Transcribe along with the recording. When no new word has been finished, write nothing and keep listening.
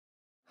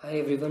Hi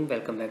everyone,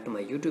 welcome back to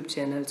my YouTube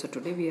channel. So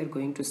today we are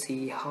going to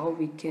see how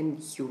we can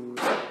use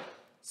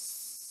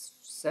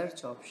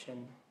search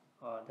option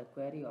or the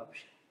query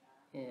option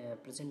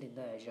present in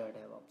the Azure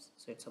DevOps.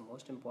 So it's the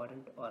most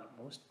important or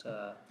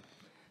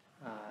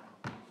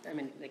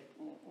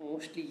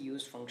mostly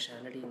used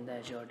functionality in the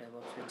Azure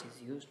DevOps, which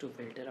is used to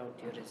filter out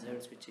your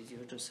results, which is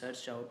used to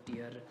search out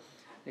your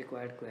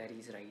required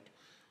queries, right?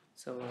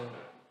 So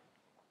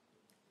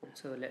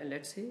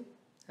let's say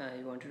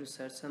you wanted to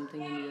search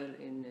something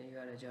in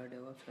your Azure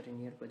DevOps or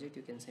in your project.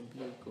 You can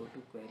simply go to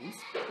queries,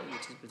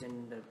 which is present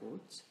in the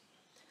reports,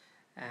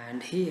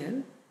 and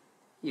here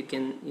you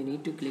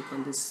need to click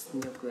on this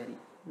new query,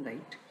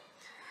 right?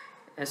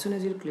 As soon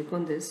as you click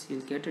on this,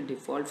 you'll get a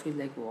default field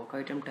like walk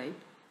item type,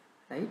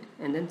 right?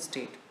 And then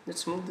state.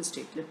 Let's move the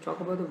state. Let's talk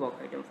about the walk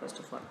item first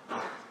of all.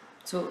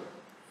 So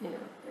yeah,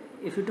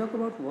 if you talk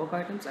about work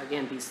items,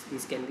 again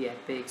these can be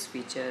epics,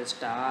 features,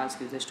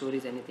 tasks, user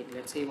stories, anything.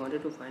 Let's say you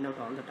wanted to find out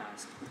all the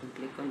tasks. You can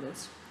click on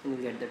this and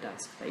you get the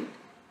task, right?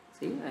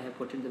 See, I have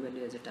put in the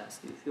value as a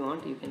task. If you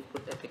want, you can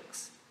put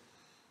epics.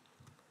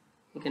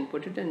 You can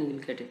put it and you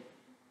will get it,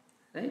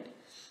 right?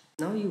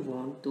 Now you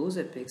want those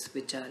epics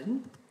which are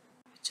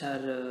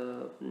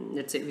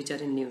let's say which are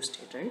in new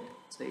state, right?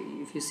 So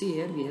if you see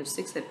here, we have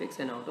 6 epics,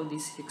 and out of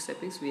these 6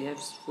 epics, we have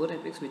 4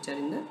 epics which are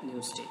in the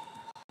new state.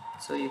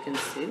 So you can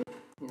say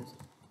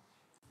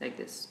like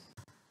this,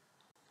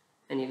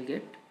 and you'll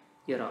get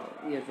your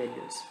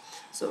values.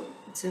 So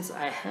since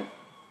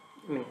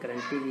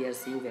currently we are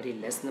seeing very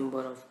less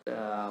number of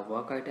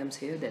work items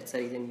here. That's the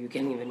reason you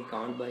can even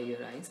count by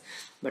your eyes.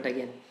 But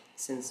again,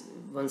 since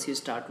once you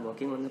start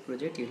working on the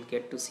project, you'll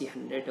get to see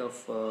 100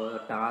 of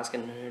tasks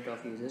and 100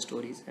 of user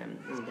stories, and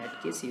in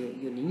that case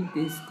you need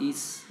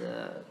this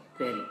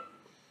query,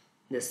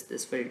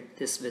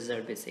 this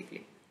wizard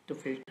basically, to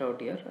filter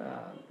out your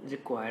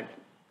required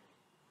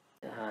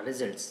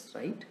results,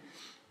 right?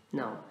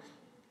 Now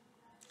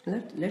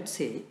let's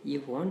say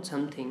you want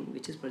something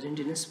which is present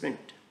in a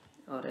sprint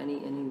or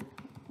any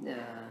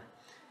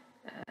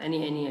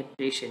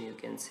iteration, you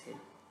can say,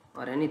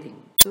 or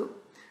anything. So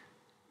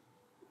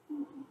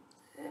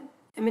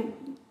I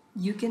mean,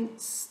 you can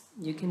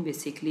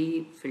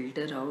basically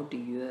filter out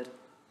your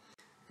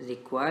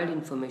required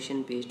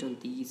information based on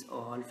these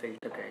all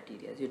filter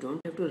criteria. You don't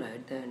have to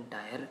write the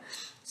entire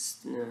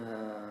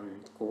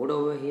code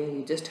over here.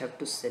 You just have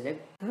to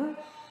select the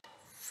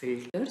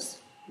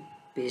filters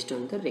based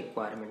on the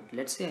requirement.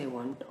 Let's say I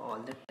want all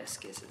the test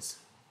cases.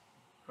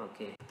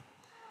 Okay,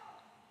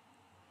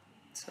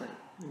 sorry,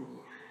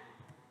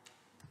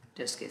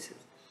 test cases.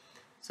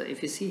 So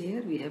if you see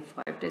here, we have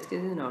 5 test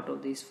cases, and out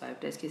of these 5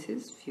 test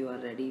cases, few are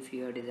ready,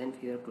 few are designed,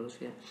 few are closed,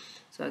 few are...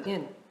 So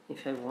again,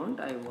 if I want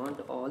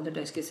all the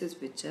test cases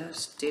which are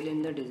still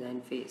in the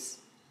design phase.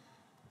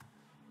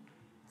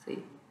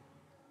 See,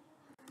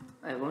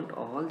 I want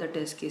all the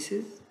test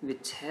cases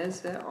which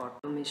has the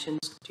automation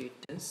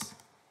status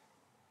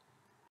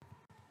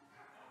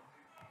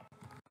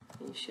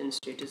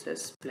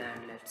as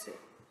planned. Let's say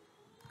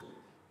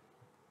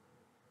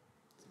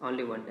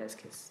only one test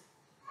case,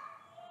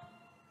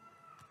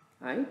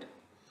 right?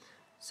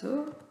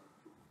 So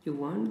you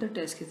want the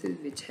test cases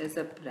which has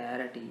a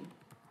priority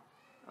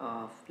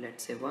of,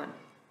 let's say, 1.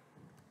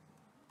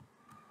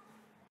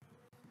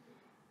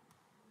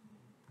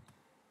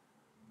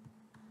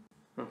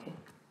 Okay,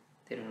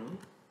 there are no,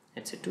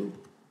 let's say 2.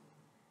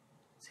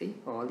 See,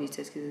 all these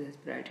test cases has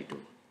priority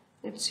 2.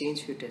 Let's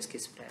change few test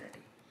case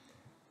priority.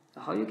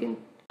 So how you can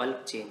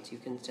bulk change? You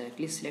can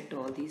directly select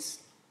all these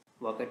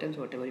work items,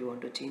 whatever you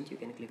want to change. You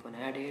can click on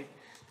add it.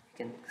 You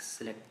can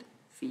select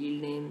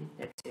field name.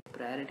 Let's say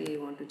priority I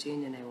want to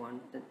change, and I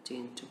want the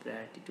change to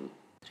priority to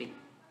 3.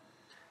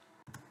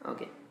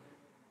 Okay.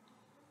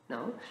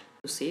 Now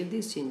to save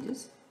these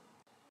changes,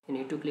 you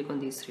need to click on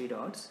these 3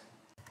 dots.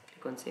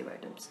 Click on save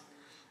items.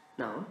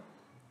 Now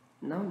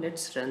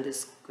let's run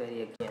this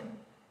query again.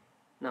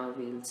 Now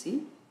we will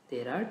see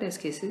there are test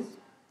cases.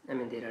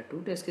 There are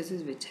 2 test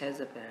cases which has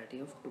a priority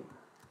of 2,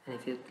 and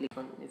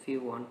if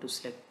you want to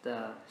select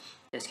the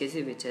test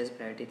cases which has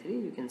priority 3,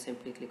 you can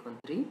simply click on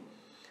 3.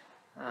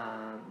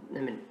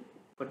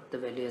 Put the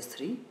value as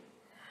 3,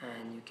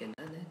 and you can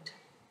run it.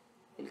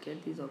 You'll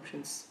get these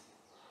options,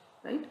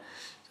 right?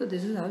 So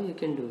this is how you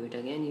can do it.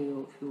 Again,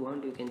 if you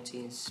want, you can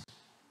change.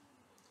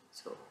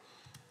 So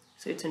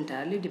it's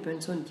entirely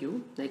depends on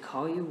you, like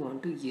how you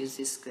want to use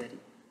this query.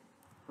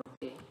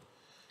 Okay,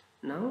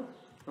 now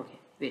okay,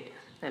 wait,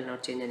 I'll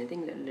not change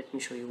anything. Let me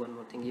show you one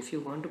more thing. If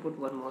you want to put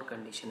one more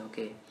condition,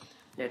 okay,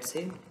 let's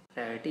say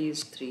priority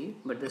is 3,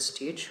 but the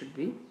state should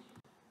be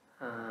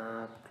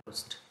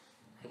closed.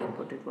 I can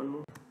put it one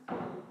more.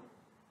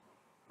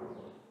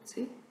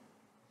 See,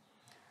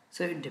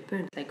 so it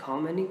depends like how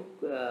many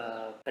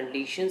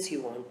conditions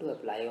you want to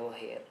apply over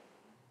here,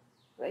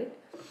 right?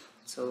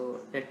 So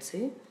let's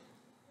say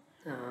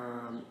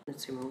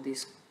let's remove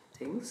these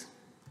things,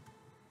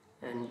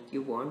 and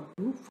you want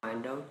to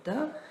find out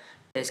the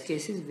test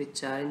cases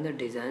which are in the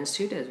design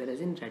state as well as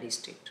in ready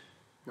state.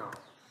 Now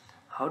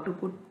how to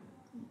put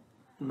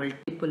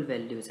multiple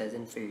values as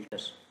in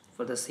filters?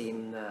 for the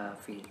same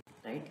field,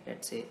 right?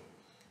 Let's say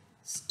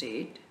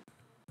state.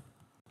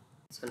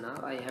 So now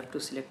I have to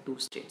select two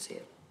states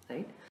here,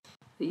 right?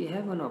 So you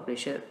have an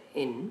operator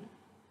in,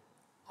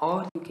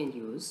 or you can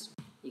use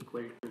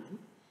equal to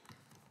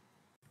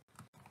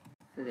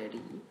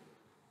ready.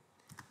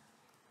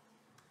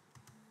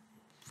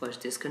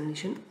 First this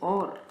condition,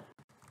 or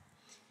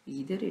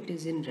either it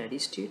is in ready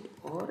state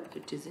or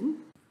it is in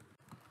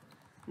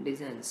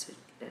design state.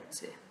 Let's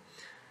say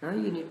now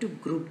you need to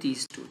group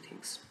these two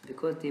things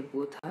because they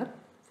both are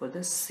for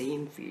the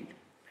same field,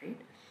 right?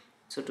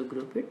 So to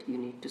group it, you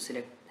need to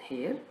select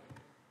here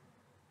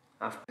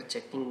after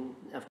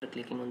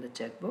clicking on the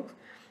checkbox,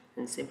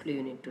 and simply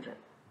you need to run.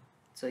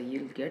 So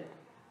you'll get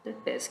the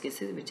test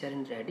cases which are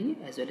in ready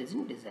as well as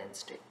in design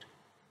state,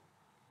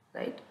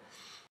 right?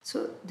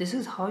 So this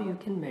is how you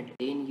can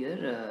maintain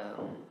your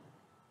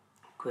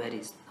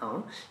queries.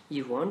 Now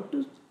you want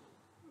to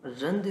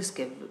run this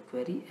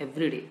query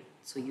every day,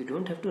 so you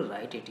don't have to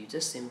write it, you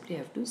just simply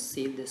have to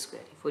save this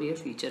query for your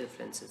future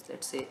references.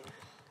 Let's say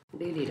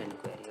daily run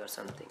query or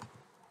something.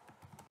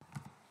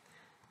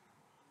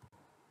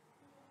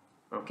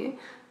 Okay,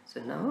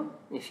 so now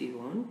if you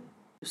want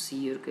to see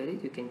your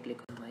queries, you can click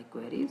on my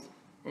queries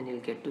and you'll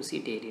get to see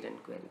daily run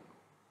query,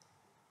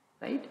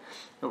 right?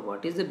 Now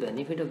what is the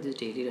benefit of this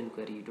daily run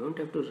query? You don't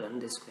have to run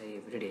this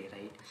query every day,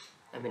 right?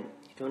 I mean,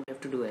 you don't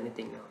have to do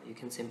anything now. You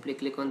can simply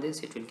click on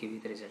this, it will give you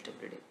the result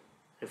every day,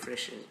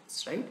 refresh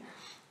results, right?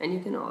 And you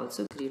can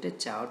also create a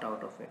chart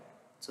out of it,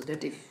 so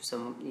that if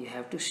you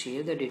have to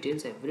share the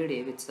details every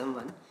day with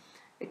someone,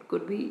 it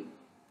could be,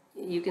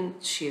 you can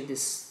share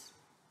this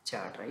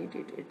chart, right?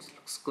 It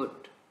looks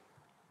good,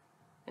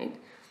 right?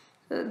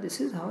 So this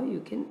is how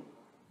you can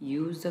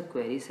use the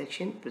query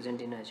section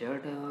present in Azure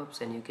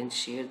DevOps, and you can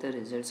share the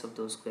results of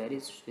those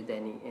queries with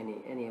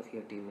any of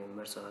your team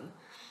members or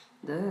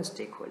the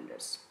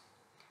stakeholders.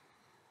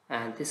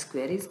 And these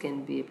queries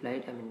can be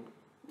applied,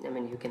 I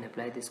mean you can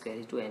apply this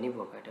query to any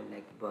work item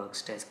like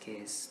bugs, test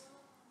case,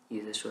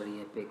 user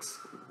story, epics.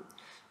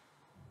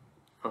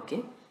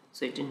 Okay,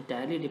 so it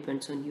entirely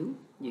depends on you.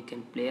 You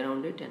can play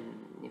around it, and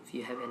if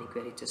you have any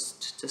query,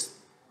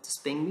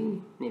 just ping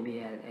me.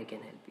 Maybe I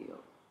can help you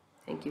out.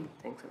 Thank you.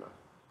 Thanks a lot.